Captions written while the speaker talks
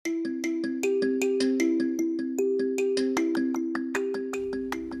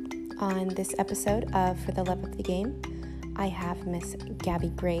On this episode of For the Love of the Game, I have Miss Gabby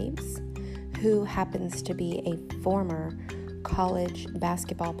Graves, who happens to be a former college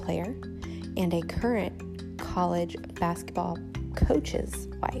basketball player and a current college basketball coach's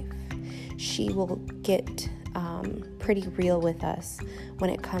wife. She will get pretty real with us when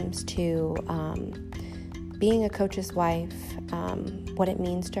it comes to being a coach's wife, what it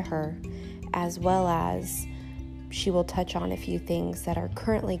means to her, as well as she will touch on a few things that are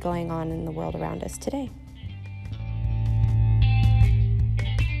currently going on in the world around us today.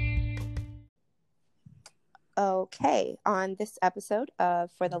 Okay, on this episode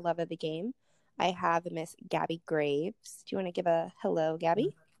of For the Love of the Game, I have Miss Gabby Graves. Do you want to give a hello,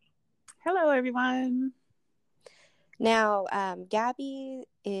 Gabby? Hello, everyone. Now, Gabby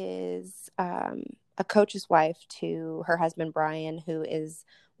is a coach's wife to her husband, Brian, who is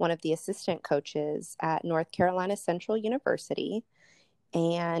one of the assistant coaches at North Carolina Central University.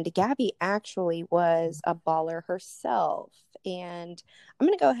 And Gabby actually was a baller herself. And I'm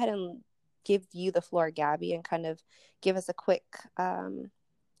going to go ahead and give you the floor, Gabby, and kind of give us a quick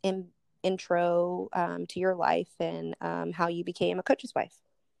intro to your life and how you became a coach's wife.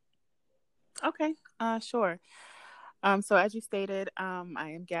 Okay, sure. So as you stated,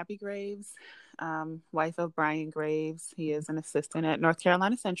 I am Gabby Graves, wife of Brian Graves. He is an assistant at North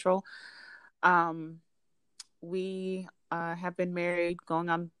Carolina Central. We have been married going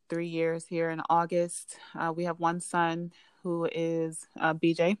on 3 years here in August. We have one son who is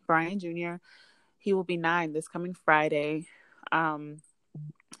BJ, Brian Jr. He will be 9 this coming Friday. I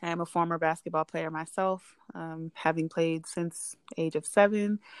am a former basketball player myself, having played since age of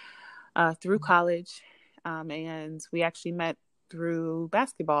 7 through college. And we actually met through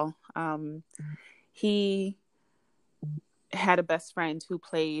basketball. He had a best friend who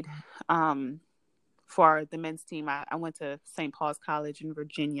played for the men's team. I went to St. Paul's College in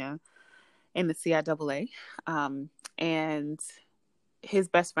Virginia in the CIAA. And his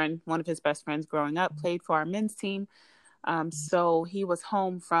best friend, one of his best friends growing up, played for our men's team. So he was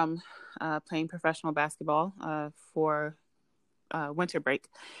home from playing professional basketball for winter break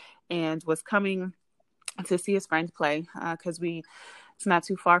and was coming to see his friends play because it's not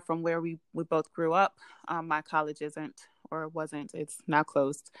too far from where we both grew up. My college wasn't, it's now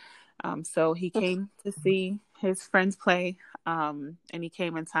closed. So he came to see his friends play, and he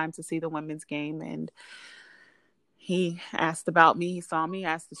came in time to see the women's game, and he asked about me. He saw me,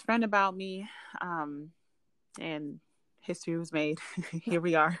 asked his friend about me, and history was made. Here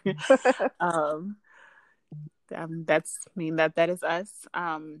we are. That is us.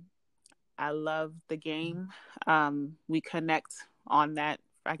 I love the game. We connect on that,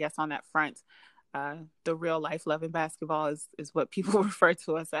 I guess, on that front. The real life love in basketball is what people refer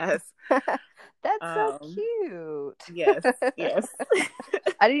to us as. That's so cute. Yes.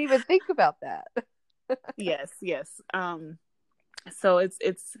 I didn't even think about that. Yes. So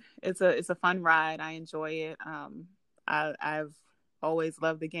it's a fun ride. I enjoy it. I've always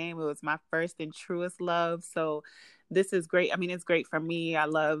loved the game. It was my first and truest love. So this is great. I mean, it's great for me. I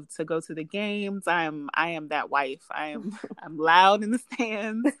love to go to the games. I am that wife. I'm loud in the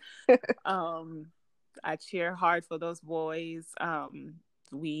stands. I cheer hard for those boys.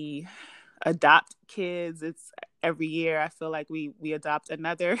 We adopt kids. It's every year I feel like we adopt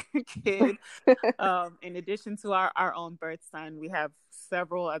another kid. In addition to our own birth son, we have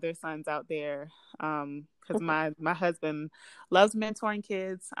several other sons out there. Because my husband loves mentoring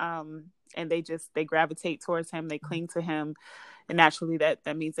kids. And they gravitate towards him. They cling to him. And naturally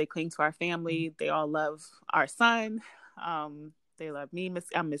that means they cling to our family. They all love our son. They love me.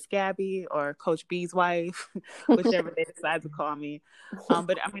 I'm Miss Gabby, or Coach B's wife, whichever they decide to call me.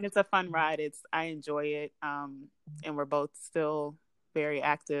 But I mean, it's a fun ride. I enjoy it. And we're both still very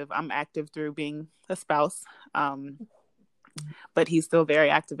active. I'm active through being a spouse. But he's still very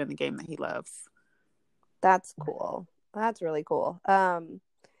active in the game that he loves. That's cool. That's really cool.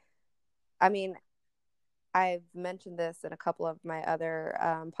 I mean, I've mentioned this in a couple of my other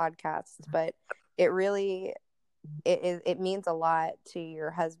podcasts, but it really it means a lot to your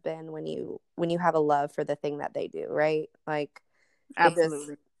husband when you have a love for the thing that they do, right? Like,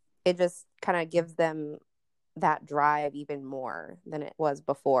 absolutely, it just kind of gives them that drive even more than it was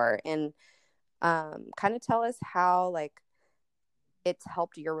before. And kind of tell us how, like, it's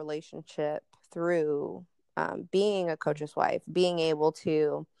helped your relationship through being a coach's wife, being able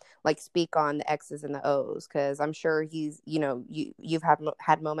to, like, speak on the X's and the O's, because I'm sure he's, you've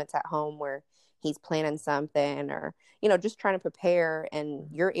had moments at home where he's planning something, or, just trying to prepare, and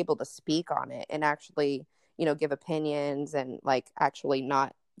you're able to speak on it and actually, give opinions, and, like, actually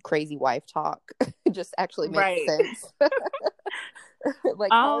not crazy wife talk, just actually make right. sense.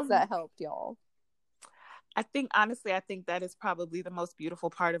 Like, how has that helped y'all? I think honestly, I think that is probably the most beautiful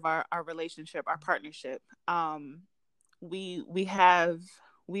part of our relationship, our partnership. We have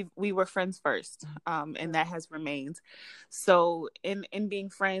we were friends first, and that has remained. So in being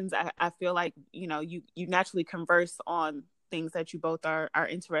friends, I feel like, you know, you naturally converse on things that you both are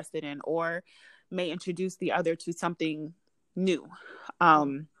interested in, or may introduce the other to something new.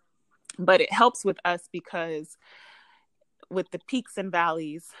 But it helps with us because with the peaks and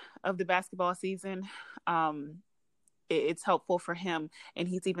valleys of the basketball season, it's helpful for him. And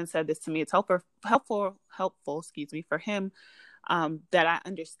he's even said this to me. It's helpful, excuse me, for him, that I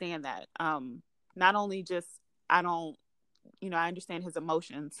understand that. Not only just, I don't, you know, I understand his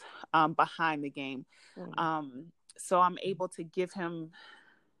emotions, behind the game. So I'm able to give him,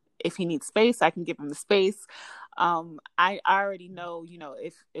 if he needs space, I can give him the space. I already know, you know,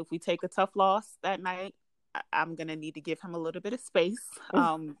 if we take a tough loss that night, I'm going to need to give him a little bit of space.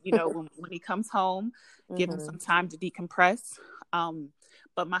 You know, when he comes home, give him some time to decompress.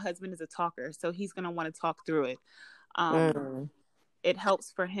 But my husband is a talker, so he's going to want to talk through it. It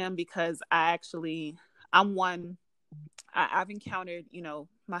helps for him because I've encountered, you know,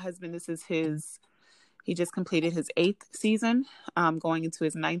 my husband, he just completed his 8th season, going into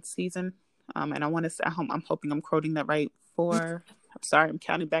his 9th season. And I want to say, I'm hoping I'm quoting that right. I'm sorry, I'm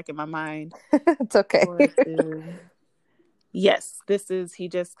counting back in my mind. It's okay. Yes, he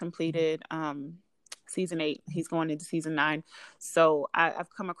just completed season 8. He's going into season 9. So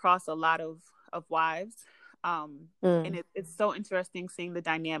I've come across a lot of wives. And it's so interesting seeing the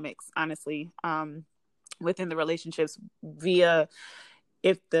dynamics, honestly, within the relationships via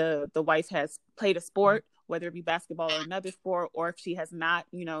if the wife has played a sport, whether it be basketball or another sport, or if she has not,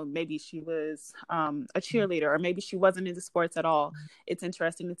 you know, maybe she was a cheerleader, or maybe she wasn't into sports at all. It's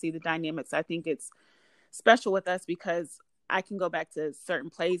interesting to see the dynamics. I think it's special with us because I can go back to certain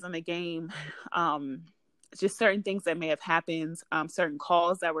plays on the game, just certain things that may have happened, certain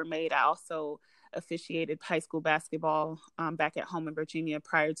calls that were made. I also officiated high school basketball back at home in Virginia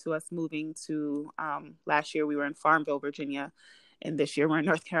prior to us moving to, last year we were in Farmville, Virginia, and this year we're in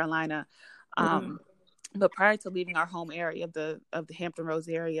North Carolina. But prior to leaving our home area of the Hampton Roads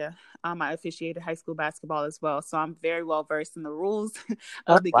area, I officiated high school basketball as well. So I'm very well versed in the rules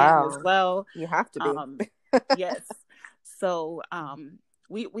of the game as well. You have to be. Yes. So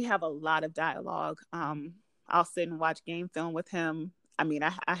we have a lot of dialogue. I'll sit and watch game film with him. I mean,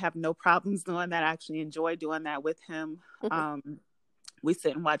 I have no problems doing that. I actually enjoy doing that with him. We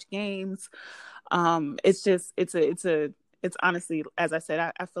sit and watch games. It's honestly, as I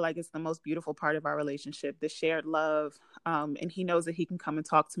said, I feel like it's the most beautiful part of our relationship, the shared love. And he knows that he can come and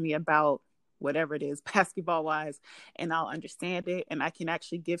talk to me about whatever it is, basketball wise, and I'll understand it. And I can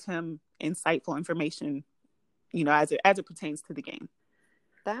actually give him insightful information, you know, as it pertains to the game.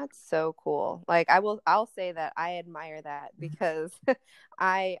 That's so cool. Like, I'll say that I admire that because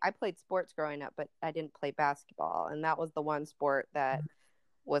I played sports growing up, but I didn't play basketball. And that was the one sport that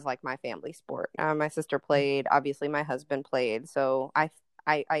was like my family sport. My sister played, obviously my husband played. So I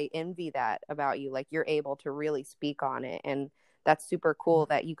envy that about you. Like, you're able to really speak on it. And that's super cool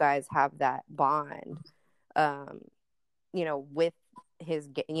that you guys have that bond, you know, with his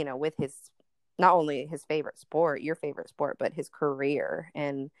not only his favorite sport, your favorite sport, but his career,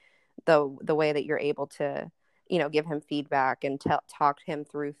 and the way that you're able to, you know, give him feedback and talk him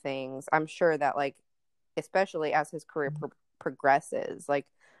through things. I'm sure that, like, especially as his career progresses, like,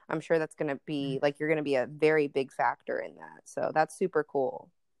 I'm sure that's going to be like, you're going to be a very big factor in that. So that's super cool.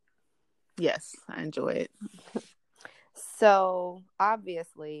 Yes, I enjoy it. So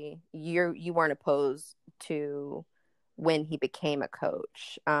obviously you weren't opposed to when he became a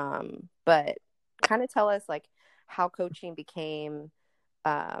coach, but kind of tell us, like, how coaching became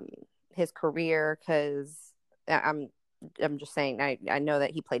his career, because I'm just saying, I know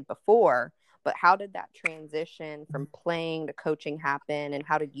that he played before, but how did that transition from playing to coaching happen, and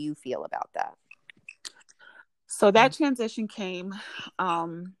how did you feel about that? So that transition came,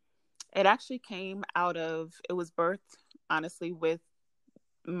 it actually came it was birthed, honestly, with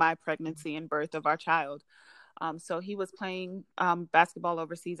my pregnancy and birth of our child. So he was playing basketball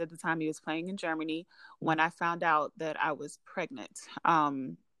overseas at the time. He was playing in Germany when I found out that I was pregnant.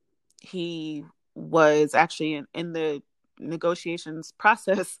 He was actually in the negotiations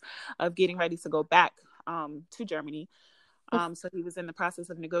process of getting ready to go back to Germany. So he was in the process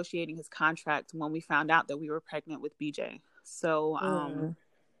of negotiating his contract when we found out that we were pregnant with BJ. So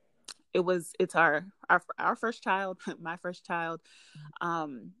it's our first child, my first child.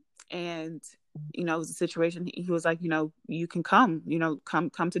 And it was a situation. He was like, you can come,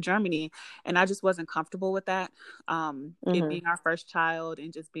 come to Germany. And I just wasn't comfortable with that. It being our first child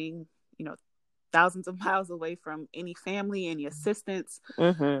and just being, thousands of miles away from any family, any assistance.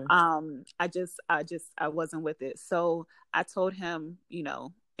 I wasn't with it. So I told him,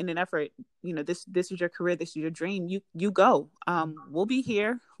 in an effort, this is your career, this is your dream. You go. We'll be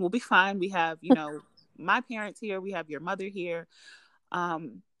here. We'll be fine. We have, my parents here. We have your mother here.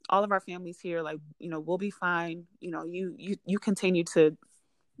 All of our families here. Like, we'll be fine. You continue to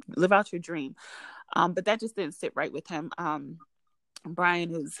live out your dream. But that just didn't sit right with him.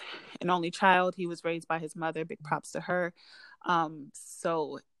 Brian is an only child. He was raised by his mother. Big props to her.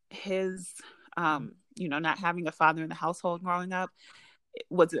 So his, not having a father in the household growing up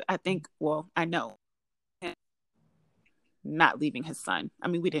was, I think, well, I know, not leaving his son. I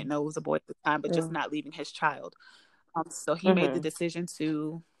mean, we didn't know it was a boy at the time, but just not leaving his child. So he made the decision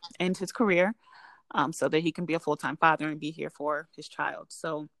to end his career, so that he can be a full-time father and be here for his child.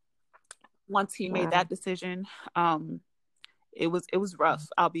 So once he made that decision, it was rough.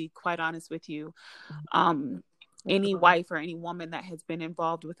 I'll be quite honest with you. Any wife or any woman that has been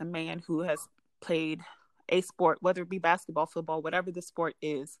involved with a man who has played a sport, whether it be basketball, football, whatever the sport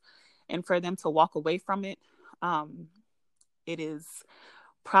is, and for them to walk away from it, it is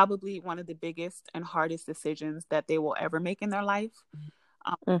probably one of the biggest and hardest decisions that they will ever make in their life.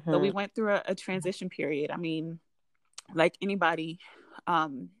 So we went through a transition period. I mean, like anybody,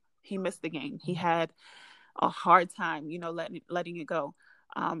 he missed the game. He had a hard time, letting it go.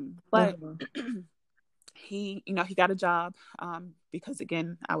 But he got a job, because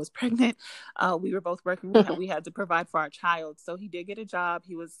again, I was pregnant. We were both working. We had to provide for our child. So he did get a job.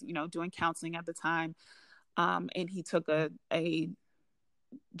 He was, doing counseling at the time. And he took a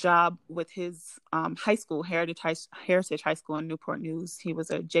job with his high school, Heritage High School in Newport News. He was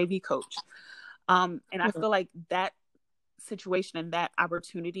a JV coach. And I feel like that situation and that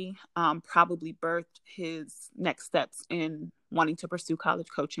opportunity probably birthed his next steps in wanting to pursue college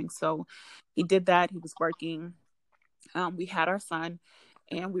coaching. So he did that. He was working. We had our son,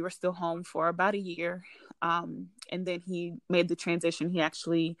 and we were still home for about a year. And then he made the transition. He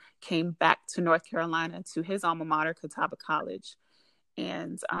actually came back to North Carolina to his alma mater, Catawba College.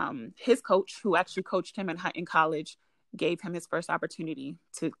 And his coach, who actually coached him in college, gave him his first opportunity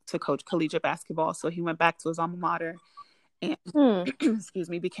to coach collegiate basketball. So he went back to his alma mater and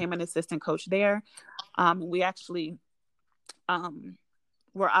became an assistant coach there. We actually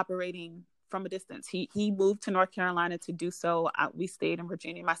were operating from a distance. He moved to North Carolina to do so. We stayed in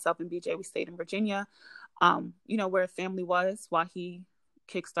Virginia. Myself and BJ, we stayed in Virginia, where family was, while he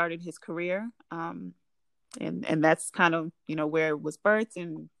kickstarted his career. And that's kind of, where it was birthed,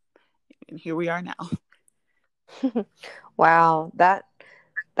 and here we are now. Wow,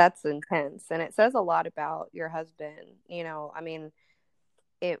 that's intense. And it says a lot about your husband. I mean,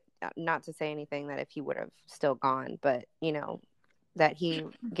 not to say anything that if he would have still gone, but, that he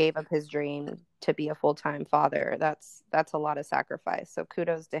gave up his dream to be a full-time father. That's a lot of sacrifice. So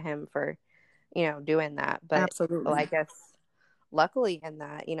kudos to him for, doing that. But Absolutely. Well, I guess luckily in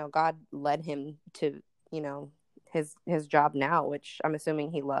that, God led him to, his job now, which I'm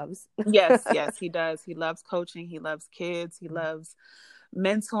assuming he loves. Yes, he does. He loves coaching. He loves kids. He loves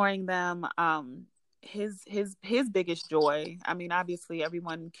mentoring them. His biggest joy, I mean, obviously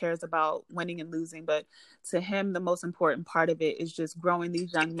everyone cares about winning and losing, but to him, the most important part of it is just growing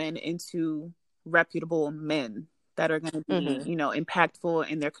these young men into reputable men that are going to be, impactful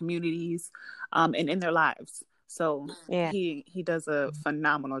in their communities, and in their lives. So he does a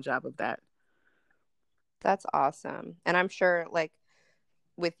phenomenal job of that. That's awesome. And I'm sure, like,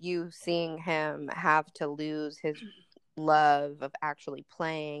 with you seeing him have to lose his love of actually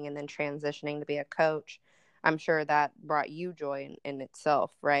playing and then transitioning to be a coach, I'm sure that brought you joy in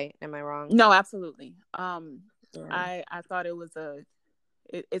itself, right? Am I wrong? No, absolutely. I thought it was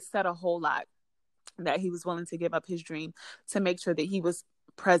it said a whole lot that he was willing to give up his dream to make sure that he was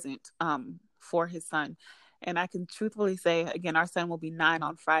present for his son. And I can truthfully say, again, our son will be 9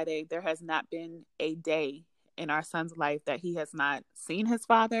 on Friday. There has not been a day in our son's life that he has not seen his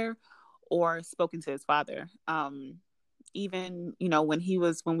father or spoken to his father. Even,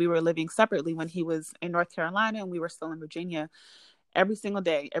 when we were living separately, when he was in North Carolina and we were still in Virginia, every single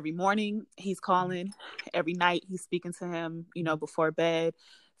day, every morning he's calling, every night he's speaking to him, before bed.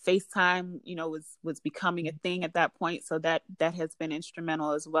 FaceTime, was becoming a thing at that point. So that has been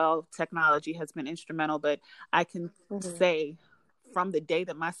instrumental as well. Technology has been instrumental, but I can say from the day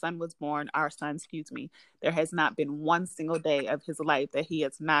that my son was born, there has not been one single day of his life that he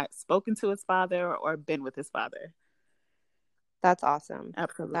has not spoken to his father or been with his father. That's awesome.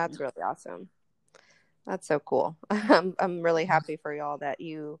 Absolutely. That's really awesome. That's so cool. I'm really happy for y'all that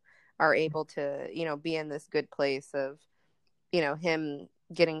you are able to, be in this good place of, him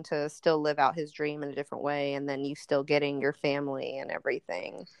getting to still live out his dream in a different way, and then you still getting your family and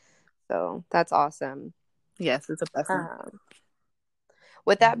everything. So that's awesome. Yes, it's a blessing.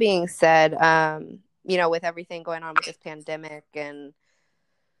 With that being said, with everything going on with this pandemic and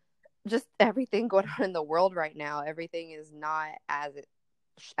just everything going on in the world right now, everything is not as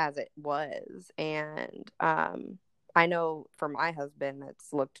it was. And I know for my husband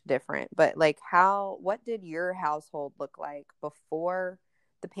it's looked different, but like what did your household look like before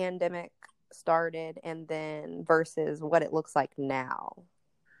the pandemic started, and then versus what it looks like now?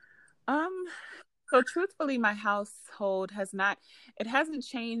 So truthfully, my household hasn't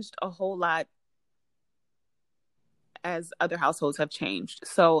changed a whole lot as other households have changed.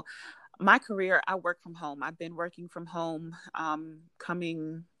 So my career, I work from home. I've been working from home.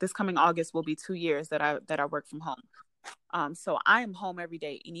 This coming August will be 2 years that I work from home. So I am home every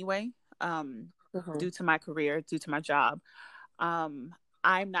day anyway, due to my career, due to my job.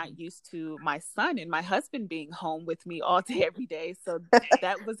 I'm not used to my son and my husband being home with me all day, every day. So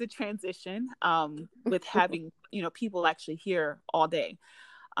that was a transition, with having, people actually here all day.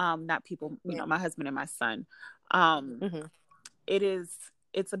 Not people, my husband and my son. Mm-hmm.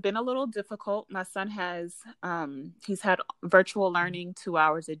 It's been a little difficult. My son he's had virtual learning 2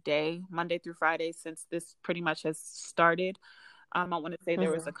 hours a day, Monday through Friday, since this pretty much has started. I want to say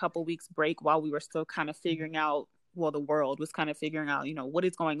there was a couple weeks break while we were still kind of figuring out, well, the world was kind of figuring out, what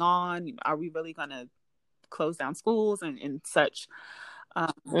is going on? Are we really going to close down schools and such?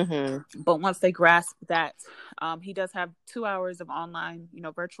 But once they grasp that, he does have 2 hours of online,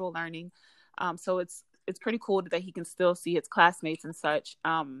 virtual learning. So it's pretty cool that he can still see his classmates and such.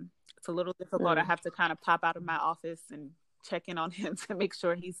 It's a little difficult. I have to kind of pop out of my office and check in on him to make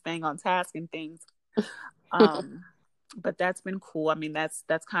sure he's staying on task and things. But that's been cool. I mean, that's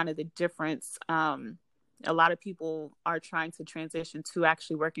kind of the difference. A lot of people are trying to transition to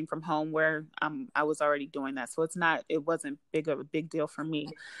actually working from home, where I was already doing that. So it wasn't a big deal for me.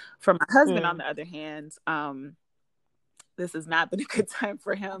 For my husband, on the other hand, this has not been a good time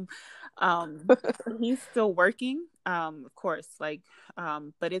for him. He's still working, of course,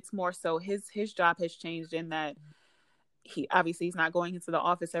 but it's more so his job has changed in that he's not going into the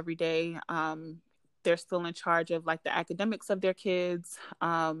office every day. They're still in charge of like the academics of their kids,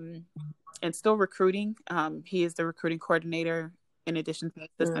 and still recruiting. He is the recruiting coordinator in addition to the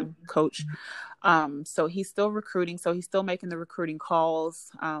assistant coach. So he's still recruiting. So he's still making the recruiting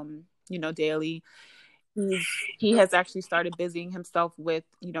calls, daily. He has actually started busying himself with,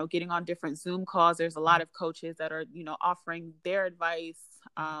 getting on different Zoom calls. There's a lot of coaches that are, offering their advice,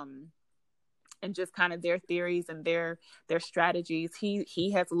 and just kind of their theories and their strategies.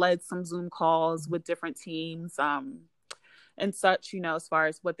 He has led some Zoom calls with different teams, and such, as far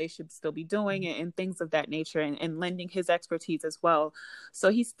as what they should still be doing and things of that nature, and lending his expertise as well. So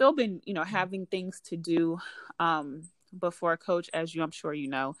he's still been, having things to do. Before a coach, as I'm sure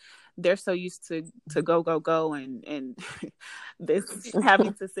they're so used to go and this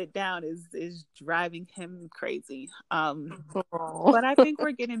having to sit down is driving him crazy. But I think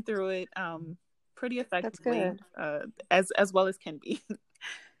we're getting through it pretty effectively, as well as can be.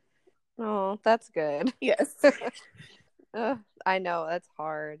 Oh, that's good. Yes. I know that's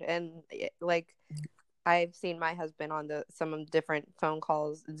hard, and like I've seen my husband on some different phone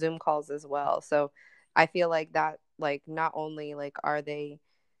calls, Zoom calls as well. So I feel like that, like, not only like are they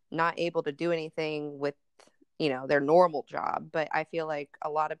not able to do anything with their normal job, but I feel like a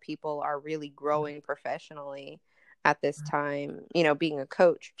lot of people are really growing professionally at this time. Being a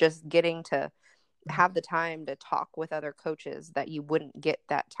coach, just getting to have the time to talk with other coaches that you wouldn't get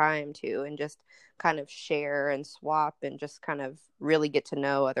that time to, and just kind of share and swap and just kind of really get to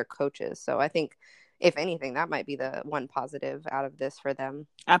know other coaches. So I think, if anything, that might be the one positive out of this for them.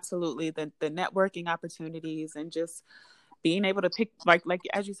 Absolutely. The networking opportunities, and just being able to pick, like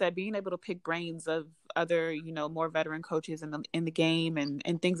as you said, being able to pick brains of other, more veteran coaches in the game,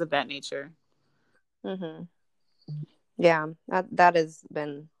 and things of that nature. Yeah, that has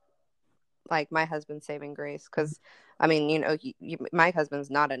been like my husband's saving grace, because I mean, my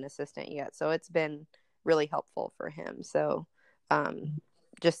husband's not an assistant yet, so it's been really helpful for him. So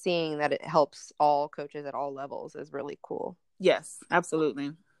just seeing that it helps all coaches at all levels is really cool. Yes,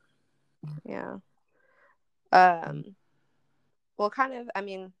 absolutely. Yeah. Well, kind of, I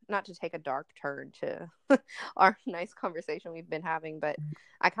mean, not to take a dark turn to our nice conversation we've been having, but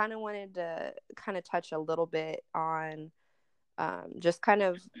I kind of wanted to kind of touch a little bit on just kind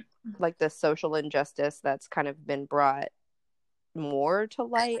of like the social injustice that's kind of been brought more to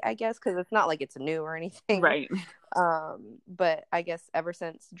light, I guess, because it's not like it's new or anything. Right. But I guess ever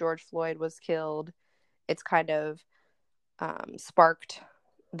since George Floyd was killed, it's kind of sparked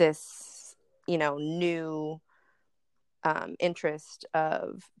this, new interest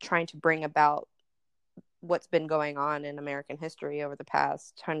of trying to bring about what's been going on in American history over the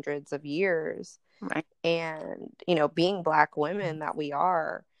past hundreds of years. Right. And, being Black women that we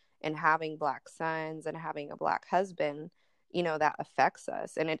are, and having Black sons and having a Black husband, that affects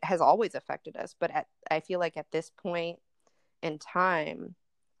us. And it has always affected us. But I feel like at this point in time,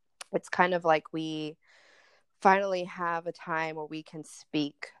 it's kind of like we finally have a time where we can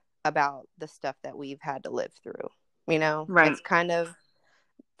speak about the stuff that we've had to live through. Right. It's kind of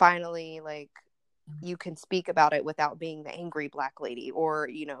finally like you can speak about it without being the angry Black lady, or,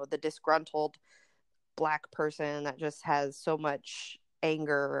 the disgruntled Black person that just has so much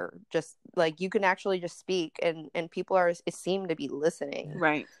anger, or just like you can actually just speak, and people seem to be listening.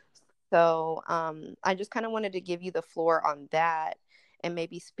 Right. So I just kind of wanted to give you the floor on that, and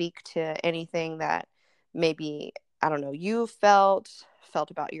maybe speak to anything that maybe, I don't know, you felt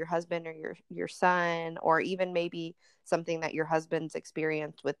about your husband or your son, or even maybe something that your husband's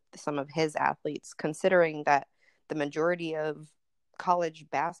experienced with some of his athletes, considering that the majority of college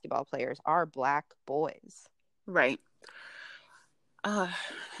basketball players are Black boys. Right. I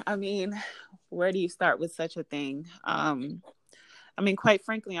mean, where do you start with such a thing? Quite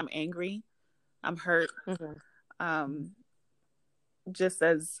frankly, I'm angry. I'm hurt. Mm-hmm. Just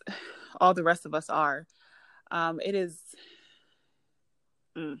as all the rest of us are. It's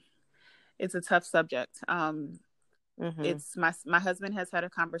a tough subject. Mm-hmm. It's my husband has had a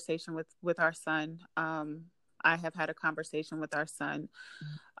conversation with our son. I have had a conversation with our son.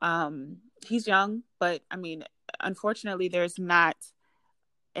 He's young, but unfortunately, there's not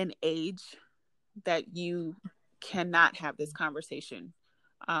an age that you cannot have this conversation.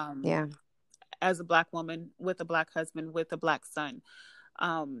 Yeah. As a Black woman with a Black husband, with a Black son.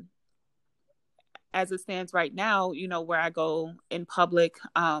 As it stands right now, where I go in public,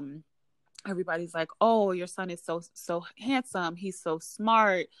 everybody's like, "Oh, your son is so handsome. He's so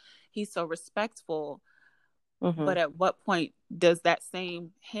smart. He's so respectful." Mm-hmm. But at what point does that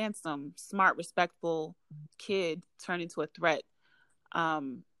same handsome, smart, respectful kid turn into a threat? I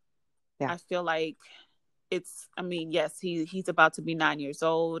feel like yes, he's about to be 9 years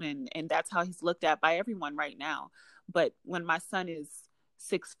old, and that's how he's looked at by everyone right now. But when my son is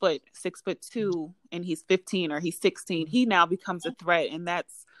 6'2", and he's 15 or he's 16, he now becomes a threat, and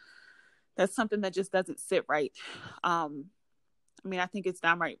that's something that just doesn't sit right. I think it's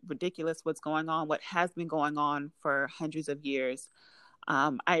downright ridiculous what has been going on for hundreds of years.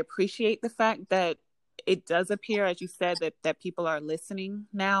 I appreciate the fact that it does appear, as you said, that people are listening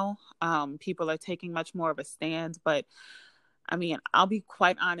now. People are taking much more of a stand. But I'll be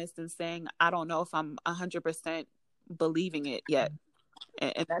quite honest in saying I don't know if I'm 100% believing it yet,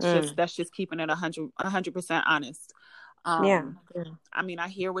 and that's just keeping it 100% honest. Yeah. I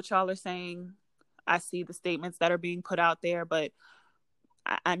hear what y'all are saying. I see the statements that are being put out there, but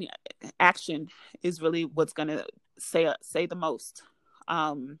action is really what's going to say the most.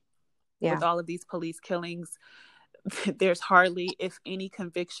 With all of these police killings, there's hardly, if any,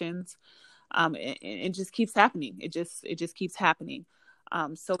 convictions. It just keeps happening. It just keeps happening.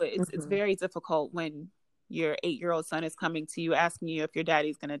 So it's very difficult when your 8-year-old son is coming to you asking you if your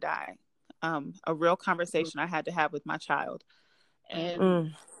daddy's going to die. A real conversation I had to have with my child.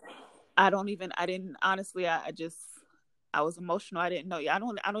 And I didn't honestly, I was emotional. I didn't know. I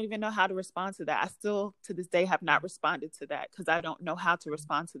don't even know how to respond to that. I still, to this day, have not responded to that because I don't know how to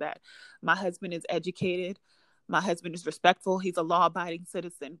respond to that. My husband is educated. My husband is respectful. He's a law-abiding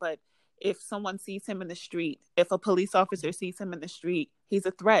citizen. But if someone sees him in the street, if a police officer sees him in the street, he's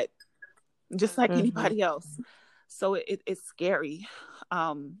a threat, just like anybody else. So it's scary.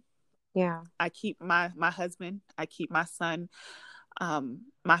 I keep my husband. I keep my son,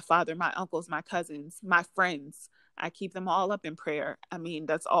 my father, my uncles, my cousins, my friends. I keep them all up in prayer.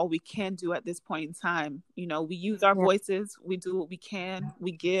 That's all we can do at this point in time. We use our voices. We do what we can.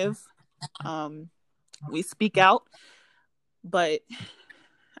 We give. We speak out. But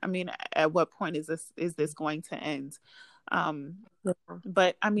at what point is this going to end?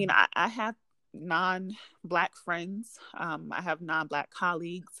 But I have non-Black friends. I have non-Black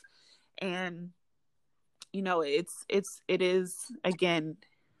colleagues, and it is, again,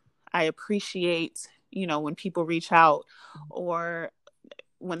 I appreciate when people reach out or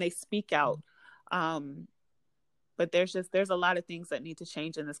when they speak out. But But there's a lot of things that need to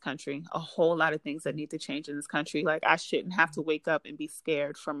change in this country, a whole lot of things that need to change in this country. Like, I shouldn't have to wake up and be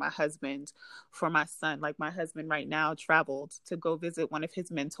scared for my husband, for my son. Like, my husband right now traveled to go visit one of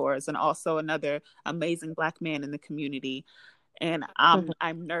his mentors and also another amazing Black man in the community. And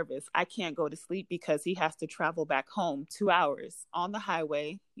I'm nervous. I can't go to sleep because he has to travel back home 2 hours on the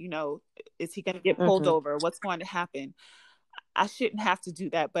highway. You know, is he going to get pulled over? What's going to happen? I shouldn't have to do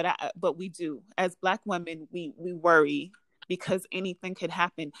that, but we do. As Black women, we worry because anything could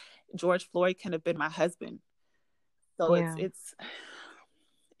happen. George Floyd could have been my husband. So Yeah.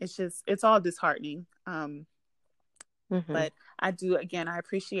 it's all disheartening. But I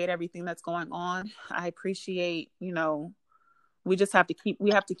appreciate everything that's going on. I appreciate, we have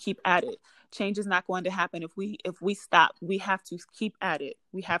to keep at it. Change is not going to happen if we stop. We have to keep at it.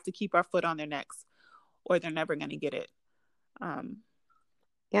 We have to keep our foot on their necks, or they're never going to get it.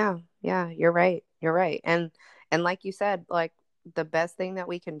 Yeah, you're right. You're right. And like you said, like, the best thing that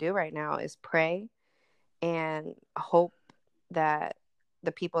we can do right now is pray and hope that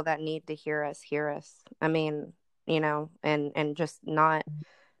the people that need to hear us hear us. I mean, and just not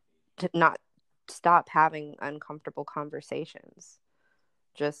stop having uncomfortable conversations.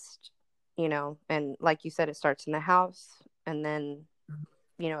 Just, and like you said, it starts in the house, and then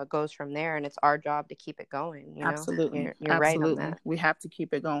it goes from there, and it's our job to keep it going. Absolutely. You're right on that. We have to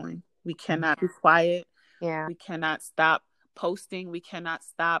keep it going. We cannot be quiet. Yeah. We cannot stop posting. We cannot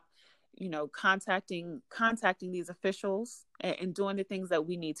stop, contacting these officials and doing the things that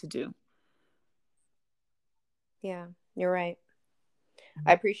we need to do. Yeah, you're right.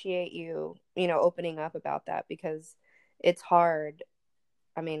 I appreciate you, opening up about that, because it's hard.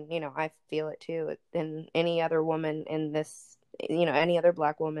 I mean, I feel it too. And any other woman in this, any other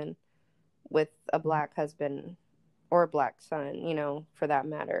Black woman with a Black husband or a Black son, for that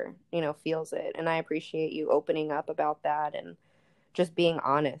matter, feels it. And I appreciate you opening up about that and just being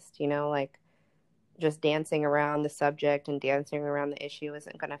honest, like, just dancing around the subject and dancing around the issue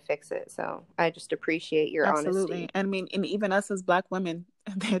isn't going to fix it. So I just appreciate your Absolutely. honesty. And I mean, and even us as Black women,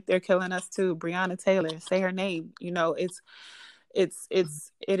 they're killing us too. Breonna Taylor, say her name.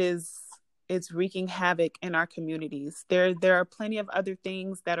 It's wreaking havoc in our communities. There are plenty of other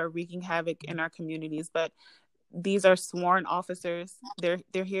things that are wreaking havoc in our communities, but these are sworn officers. They're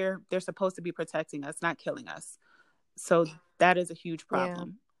here. They're supposed to be protecting us, not killing us. So that is a huge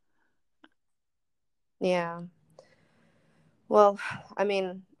problem. Yeah. Well, I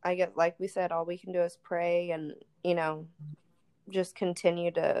mean, I get, like we said, all we can do is pray and, just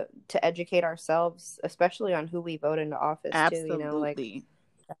continue to educate ourselves, especially on who we vote into office. Absolutely.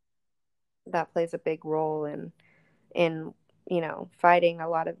 Too, that plays a big role in fighting a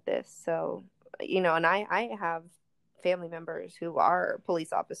lot of this. So, and I have family members who are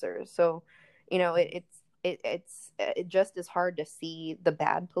police officers. So, it's just as hard to see the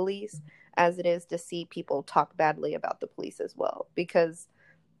bad police as it is to see people talk badly about the police as well, because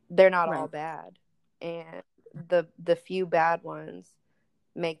they're not all bad, and the few bad ones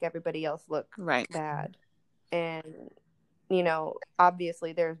make everybody else look bad. And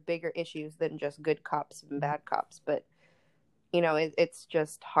obviously there's bigger issues than just good cops and bad cops, but it's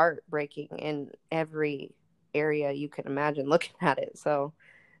just heartbreaking in every area you can imagine looking at it. So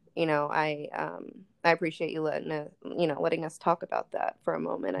I appreciate you letting us talk about that for a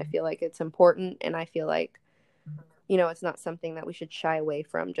moment. I feel like it's important, and I feel like it's not something that we should shy away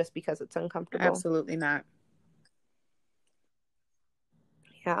from just because it's uncomfortable. Absolutely not.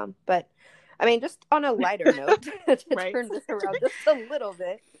 Yeah, but I mean, just on a lighter note, to turn this around just a little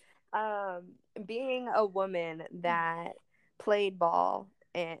bit, being a woman that played ball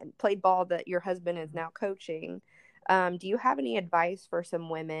that your husband is now coaching, do you have any advice for some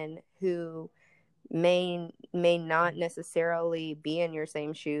women who may not necessarily be in your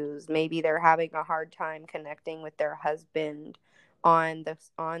same shoes? Maybe they're having a hard time connecting with their husband on the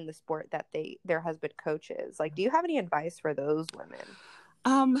sport that their husband coaches. Like, do you have any advice for those women?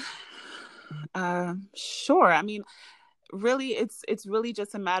 Sure. I mean, really, it's really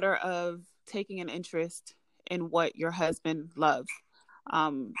just a matter of taking an interest in what your husband loves.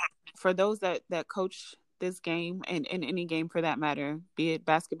 For those that coach this game, and in any game for that matter, be it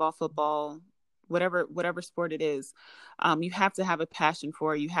basketball, football, whatever sport it is, you have to have a passion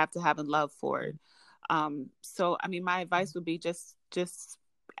for it. You have to have a love for it. So, I mean, my advice would be just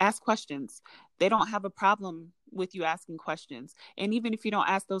ask questions. They don't have a problem with you asking questions. And even if you don't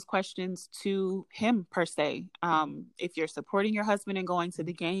ask those questions to him per se, if you're supporting your husband and going to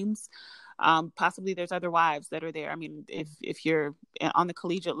the games, possibly there's other wives that are there. I mean, if you're on the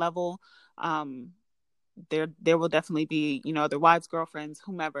collegiate level, there will definitely be, their wives, girlfriends,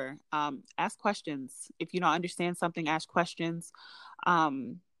 whomever. Ask questions. If you don't understand something, ask questions.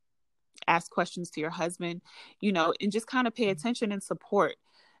 Ask questions to your husband, and just kind of pay attention and support.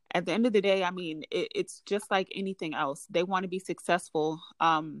 At the end of the day, I mean, it's just like anything else. They want to be successful.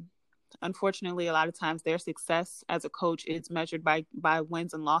 Unfortunately, a lot of times their success as a coach is measured by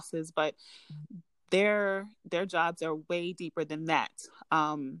wins and losses, but their jobs are way deeper than that.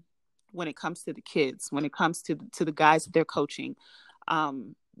 When it comes to the kids, when it comes to the guys that they're coaching,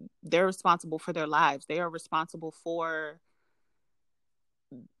 they're responsible for their lives. They are responsible for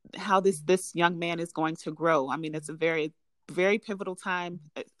how this young man is going to grow. I mean, it's a very, very pivotal time,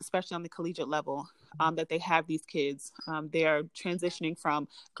 especially on the collegiate level, that they have these kids. They are transitioning from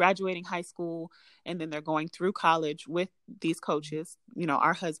graduating high school, and then they're going through college with these coaches,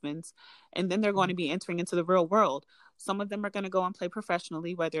 our husbands, and then they're going to be entering into the real world. Some of them are going to go and play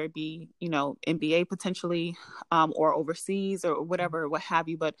professionally, whether it be, NBA potentially, or overseas or whatever, what have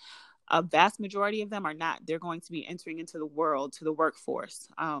you. But a vast majority of them are not. They're going to be entering into the world, to the workforce.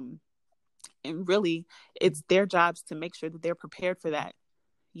 And really, it's their jobs to make sure that they're prepared for that.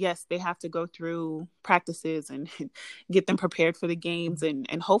 Yes, they have to go through practices and get them prepared for the games and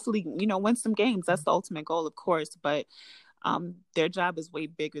hopefully, win some games. That's the ultimate goal, of course. But their job is way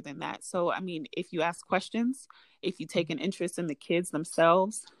bigger than that. So, I mean, if you ask questions, if you take an interest in the kids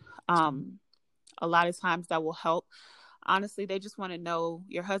themselves, a lot of times that will help. Honestly, they just want to know,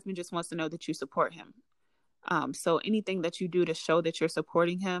 your husband just wants to know that you support him. So anything that you do to show that you're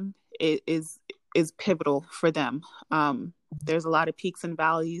supporting him is pivotal for them. There's a lot of peaks and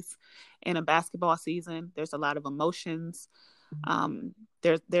valleys in a basketball season. There's a lot of emotions.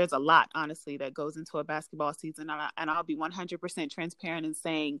 There's a lot, honestly, that goes into a basketball season. And I'll be 100% transparent in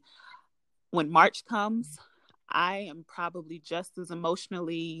saying, when March comes, I am probably just as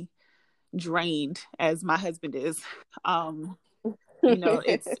emotionally drained as my husband is.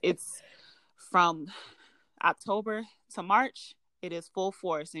 It's from October to March, it is full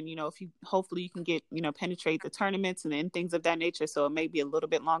force. And, hopefully you can get, penetrate the tournaments and things of that nature. So it may be a little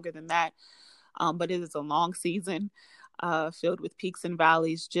bit longer than that. But it is a long season, filled with peaks and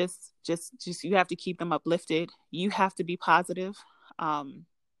valleys. Just you have to keep them uplifted. You have to be positive.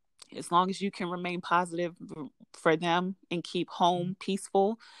 As long as you can remain positive for them and keep home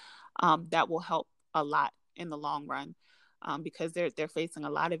peaceful, that will help a lot in the long run. Because they're facing a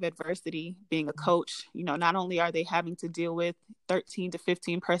lot of adversity being a coach. Not only are they having to deal with 13 to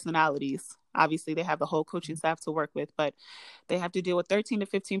 15 personalities, obviously they have the whole coaching staff to work with, but they have to deal with 13 to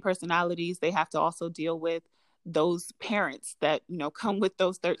 15 personalities. They have to also deal with those parents that, come with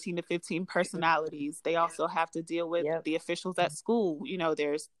those 13 to 15 personalities. They also have to deal with the officials at school.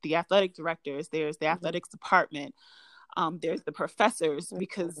 There's the athletic directors, there's the athletics department. There's the professors,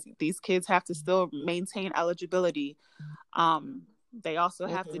 because these kids have to still maintain eligibility. They also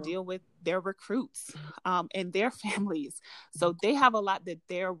have to deal with their recruits, and their families. So they have a lot that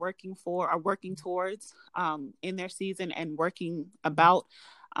they're working towards, in their season and working about.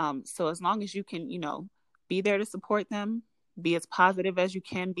 So as long as you can, be there to support them, be as positive as you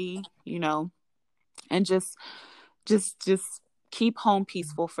can be, and just keep home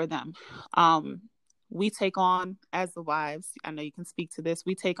peaceful for them. We take on, as the wives, I know you can speak to this,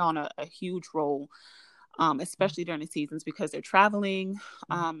 we take on a huge role, especially during the seasons, because they're traveling,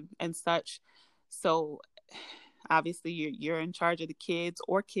 and such. So obviously you're in charge of the kids,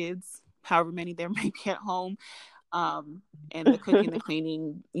 however many there may be at home, and the cooking, the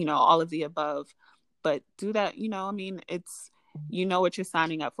cleaning, all of the above. But do that, it's, what you're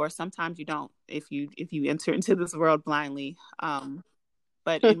signing up for. Sometimes you don't, if you enter into this world blindly.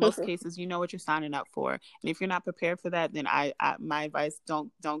 But in most cases, what you're signing up for. And if you're not prepared for that, then my advice,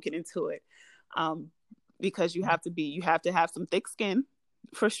 don't get into it. Because you have to have some thick skin,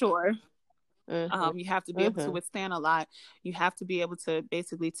 for sure. You have to be able to withstand a lot. You have to be able to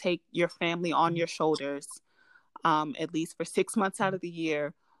basically take your family on your shoulders, at least for 6 months out of the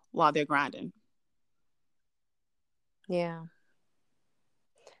year while they're grinding. Yeah.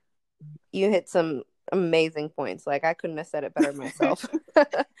 You hit some amazing points. Like, I couldn't have said it better myself.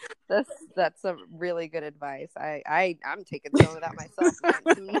 That's some really good advice. I'm taking some of that myself.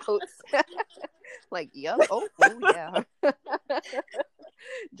 Some notes. Like, yep. Oh yeah.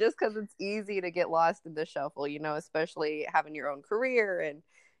 Just because it's easy to get lost in the shuffle, especially having your own career and,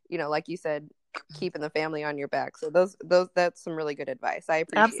 like you said, keeping the family on your back. So that's some really good advice. I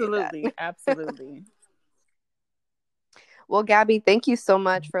appreciate that. Absolutely. Well, Gabby, thank you so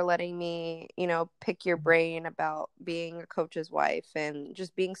much for letting me, pick your brain about being a coach's wife and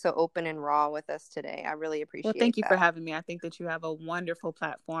just being so open and raw with us today. I really Well, appreciate thank you for that. having me. I think that you have a wonderful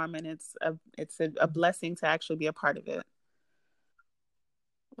platform, and it's a blessing to actually be a part of it.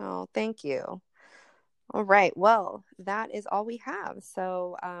 Oh, thank you. All right. Well, that is all we have.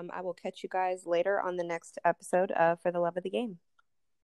 So I will catch you guys later on the next episode of For the Love of the Game.